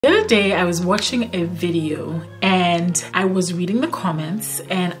The other day I was watching a video and I was reading the comments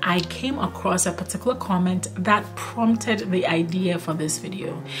and I came across a particular comment that prompted the idea for this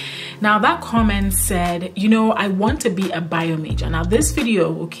video. Now that comment said, you know, I want to be a bio major. Now this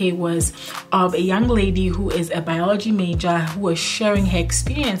video, okay, was of a young lady who is a biology major who was sharing her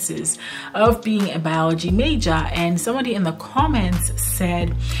experiences of being a biology major, and somebody in the comments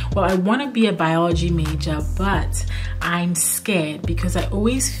said, well, I want to be a biology major, but I'm scared because I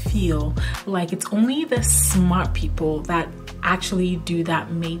always feel like it's only the smart people that actually do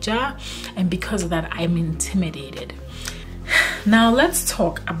that major, and because of that I'm intimidated. Now let's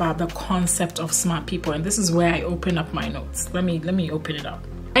talk about the concept of smart people, and this is where I open up my notes. Let me open it up.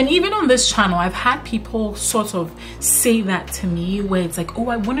 And even on this channel, I've had people sort of say that to me, where it's like, oh,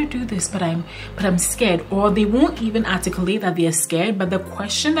 I want to do this, but I'm scared, or they won't even articulate that they're scared, but the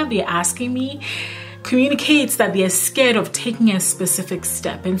question that they're asking me communicates that they're scared of taking a specific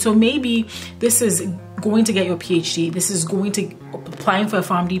step. And so maybe this is going to get your PhD, this is going to applying for a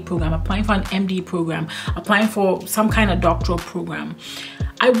PharmD program, applying for an MD program, applying for some kind of doctoral program.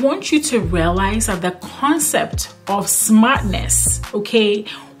 I want you to realize that the concept of smartness, okay,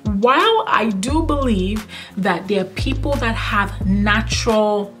 while I do believe that there are people that have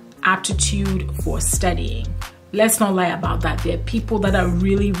natural aptitude for studying, let's not lie about that. There are people that are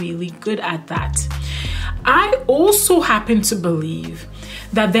really, really good at that. I also happen to believe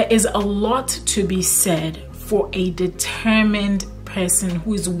that there is a lot to be said for a determined person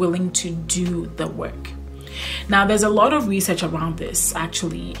who is willing to do the work. Now, there's a lot of research around this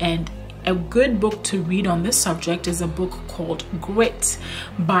actually, and a good book to read on this subject is a book called Grit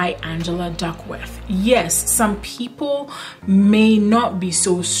by Angela Duckworth. Yes, some people may not be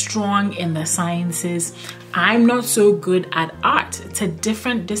so strong in the sciences. I'm not so good at art. It's a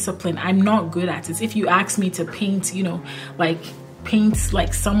different discipline. I'm not good at it. If you ask me to paint, you know, paint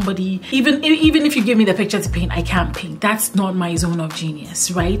like somebody, even if you give me the picture to paint, I can't paint. That's not my zone of genius,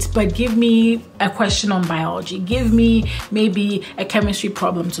 right? But give me a question on biology, give me maybe a chemistry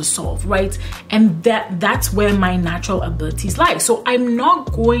problem to solve, right? And that's where my natural abilities lie. So I'm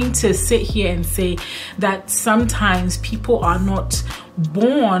not going to sit here and say that sometimes people are not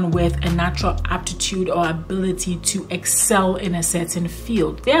born with a natural aptitude or ability to excel in a certain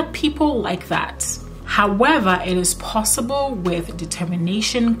field. There are people like that. However, it is possible with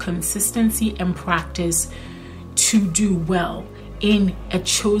determination, consistency, and practice to do well in a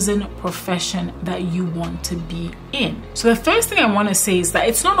chosen profession that you want to be in. So the first thing I want to say is that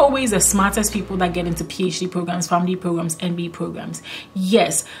it's not always the smartest people that get into PhD programs, PharmD programs, MD programs.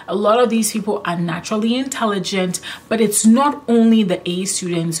 Yes, a lot of these people are naturally intelligent, but it's not only the A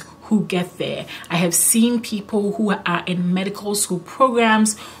students who get there. I have seen people who are in medical school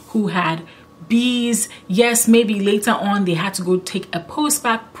programs who had B's. Yes, maybe later on they had to go take a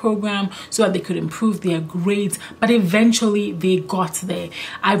post-bac program so that they could improve their grades, but eventually they got there.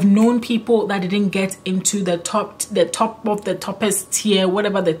 I've known people that didn't get into the top of the toppest tier,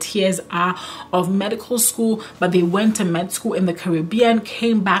 whatever the tiers are of medical school, but they went to med school in the Caribbean,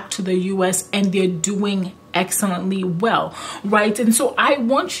 came back to the US, and they're doing excellently well, right? And so I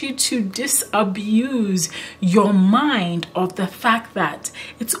want you to disabuse your mind of the fact that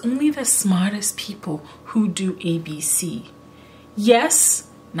it's only the smartest people who do ABC. Yes,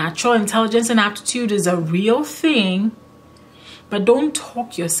 natural intelligence and aptitude is a real thing, but don't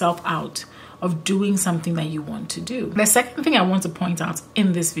talk yourself out of doing something that you want to do. The second thing I want to point out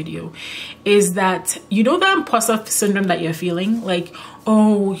in this video is that, you know, the imposter syndrome that you're feeling, like,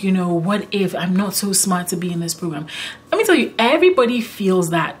 oh, you know, what if I'm not so smart to be in this program? Let me tell you, everybody feels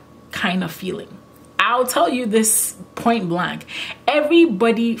that kind of feeling. I'll tell you this point blank.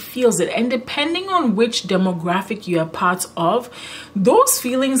 Everybody feels it, and depending on which demographic you are part of, those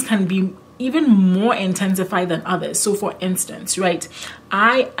feelings can be even more intensified than others. So for instance, right,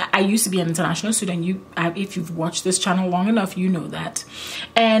 I used to be an international student. If you've watched this channel long enough, you know that.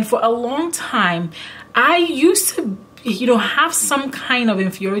 And for a long time, I used to, you know, have some kind of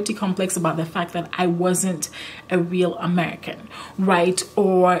inferiority complex about the fact that I wasn't a real American, right?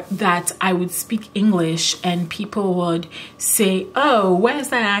 Or that I would speak English and people would say, oh, where's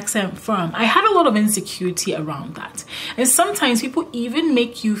that accent from? I had a lot of insecurity around that. And sometimes people even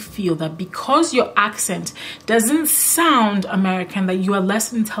make you feel that because your accent doesn't sound American, that you are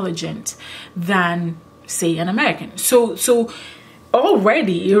less intelligent than, say, an American. So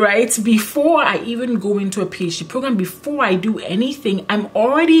already, right, before I even go into a PhD program, before I do anything, I'm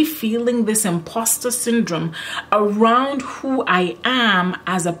already feeling this imposter syndrome around who I am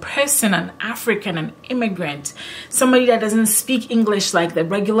as a person, an African, an immigrant, somebody that doesn't speak English like the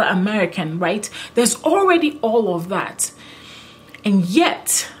regular American, right? There's already all of that. And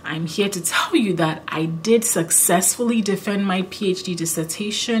yet, I'm here to tell you that I did successfully defend my PhD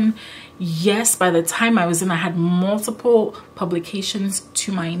dissertation. Yes, by the time I was in, I had multiple publications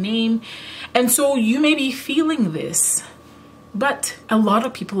to my name. And so you may be feeling this, but a lot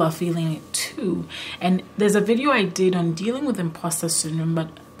of people are feeling it too. And there's a video I did on dealing with imposter syndrome, but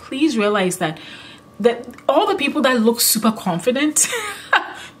please realize that all the people that look super confident,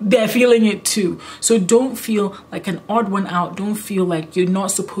 they're feeling it too. So don't feel like an odd one out. Don't feel like you're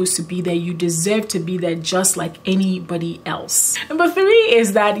not supposed to be there. You deserve to be there just like anybody else. Number 3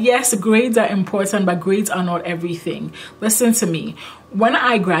 is that yes, grades are important, but grades are not everything. Listen to me. When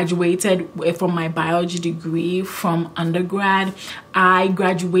I graduated from my biology degree from undergrad, I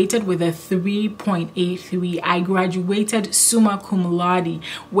graduated with a 3.83. I graduated summa cum laude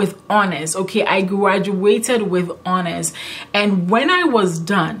with honors. Okay, I graduated with honors. And when I was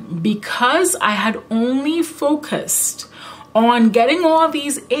done, because I had only focused on getting all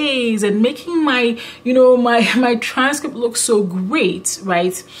these A's and making my, my transcript look so great,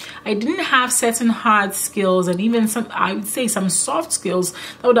 right? I didn't have certain hard skills and even some, I would say some soft skills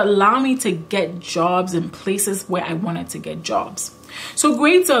that would allow me to get jobs in places where I wanted to get jobs. So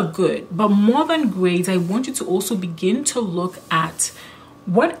grades are good, but more than grades, I want you to also begin to look at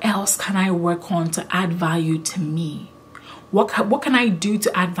what else can I work on to add value to me? What can I do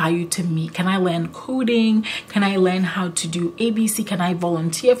to add value to me? Can I learn coding? Can I learn how to do ABC? Can I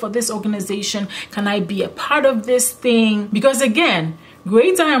volunteer for this organization? Can I be a part of this thing? Because again,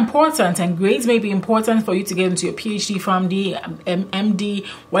 grades are important, and grades may be important for you to get into your PhD, PharmD, MD,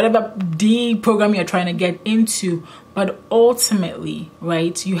 whatever D program you're trying to get into. But ultimately,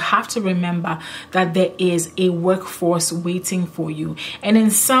 right, you have to remember that there is a workforce waiting for you. And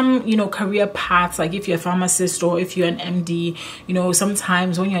in some, career paths, like if you're a pharmacist or if you're an MD,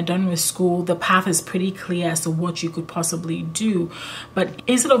 sometimes when you're done with school, the path is pretty clear as to what you could possibly do. But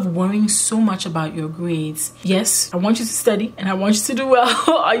instead of worrying so much about your grades, yes, I want you to study and I want you to do well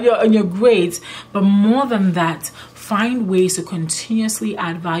on your grades. But more than that, find ways to continuously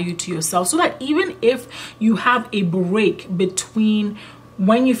add value to yourself so that even if you have a break between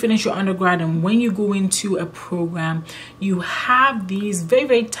when you finish your undergrad and when you go into a program, you have these very,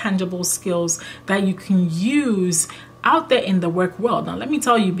 very tangible skills that you can use out there in the work world. Now, let me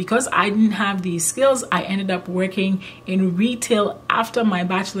tell you, because I didn't have these skills, I ended up working in retail after my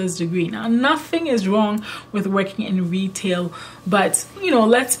bachelor's degree. Now, nothing is wrong with working in retail, but,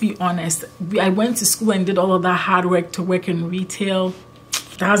 let's be honest. I went to school and did all of that hard work to work in retail.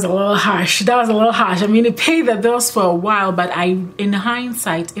 That was a little harsh. I mean, it paid the bills for a while, but in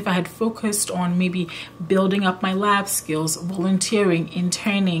hindsight, if I had focused on maybe building up my lab skills, volunteering,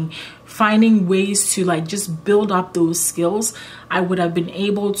 interning, finding ways to just build up those skills, I would have been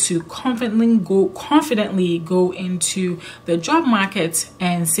able to confidently go into the job market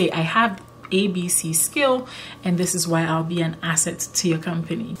and say, I have ABC skill, and this is why I'll be an asset to your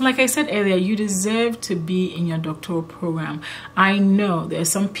company. Like I said earlier, you deserve to be in your doctoral program. I know there's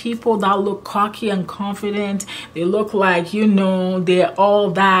some people that look cocky and confident. They look like, they're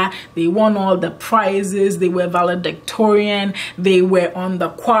all that. They won all the prizes. They were valedictorian. They were on the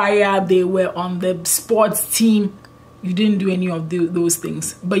choir. They were on the sports team. You didn't do any of those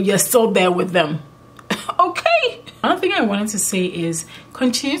things, but you're still there with them. Okay. Another thing I wanted to say is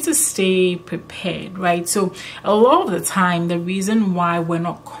continue to stay prepared, right? So a lot of the time, the reason why we're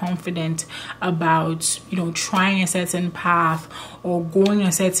not confident about, trying a certain path or going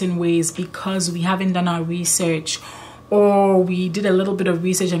a certain way is because we haven't done our research, or we did a little bit of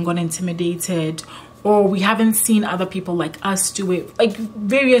research and got intimidated, or we haven't seen other people like us do it, like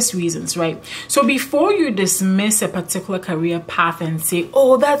various reasons, right? So before you dismiss a particular career path and say,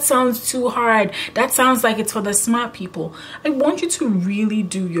 oh, that sounds too hard, that sounds like it's for the smart people, I want you to really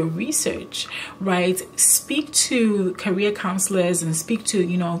do your research, right? Speak to career counselors and speak to,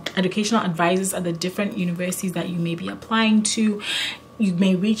 educational advisors at the different universities that you may be applying to. You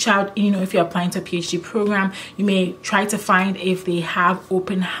may reach out, if you're applying to a PhD program, you may try to find if they have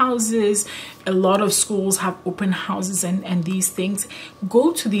open houses. A lot of schools have open houses and these things.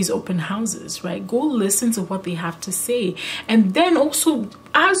 Go to these open houses, right? Go listen to what they have to say. And then also,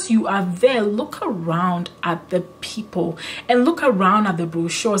 as you are there, look around at the people and look around at the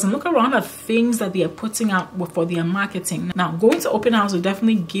brochures and look around at things that they are putting out for their marketing. Now, going to open house will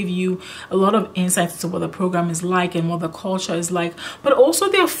definitely give you a lot of insights to what the program is like and what the culture is like. But also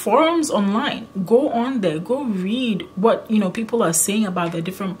there are forums online. Go on there, go read what people are saying about the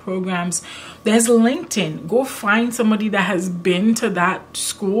different programs. There's LinkedIn. Go find somebody that has been to that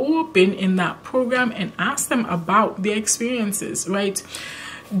school, been in that program, and ask them about their experiences, right?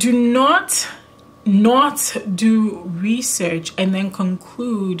 Do not not do research and then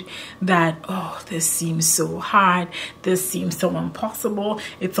conclude that, oh, this seems so hard, this seems so impossible,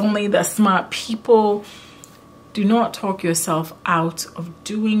 it's only the smart people. Do not talk yourself out of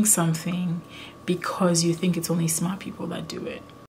doing something because you think it's only smart people that do it.